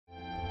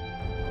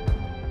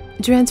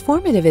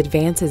Transformative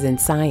advances in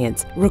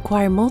science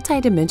require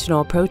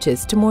multidimensional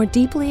approaches to more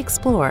deeply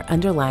explore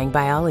underlying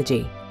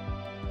biology.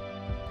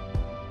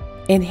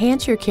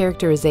 Enhance your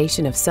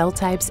characterization of cell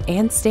types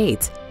and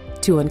states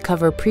to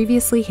uncover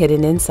previously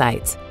hidden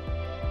insights.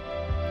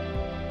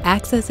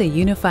 Access a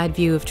unified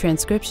view of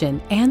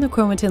transcription and the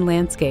chromatin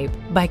landscape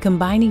by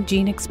combining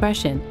gene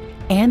expression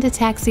and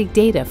ATAC-seq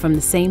data from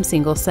the same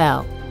single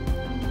cell.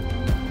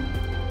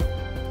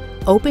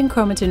 Open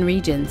chromatin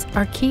regions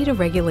are key to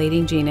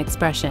regulating gene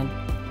expression.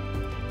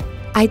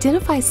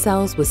 Identify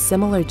cells with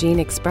similar gene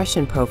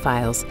expression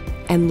profiles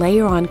and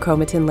layer on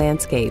chromatin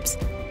landscapes.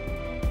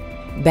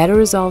 Better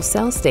resolve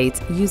cell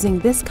states using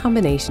this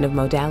combination of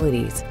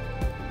modalities.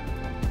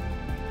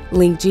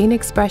 Link gene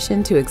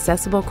expression to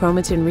accessible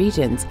chromatin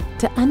regions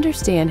to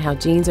understand how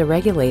genes are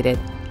regulated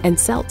and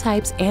cell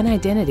types and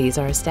identities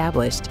are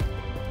established.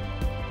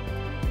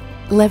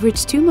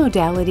 Leverage two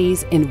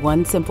modalities in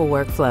one simple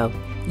workflow,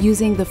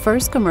 using the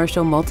first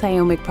commercial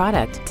multiomic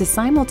product to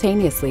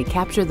simultaneously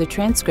capture the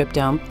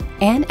transcriptome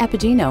and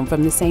epigenome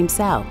from the same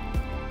cell.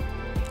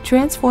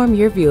 Transform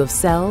your view of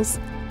cells,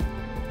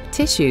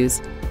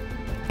 tissues,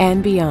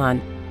 and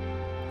beyond.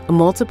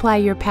 Multiply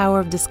your power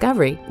of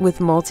discovery with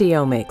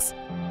Multiomics.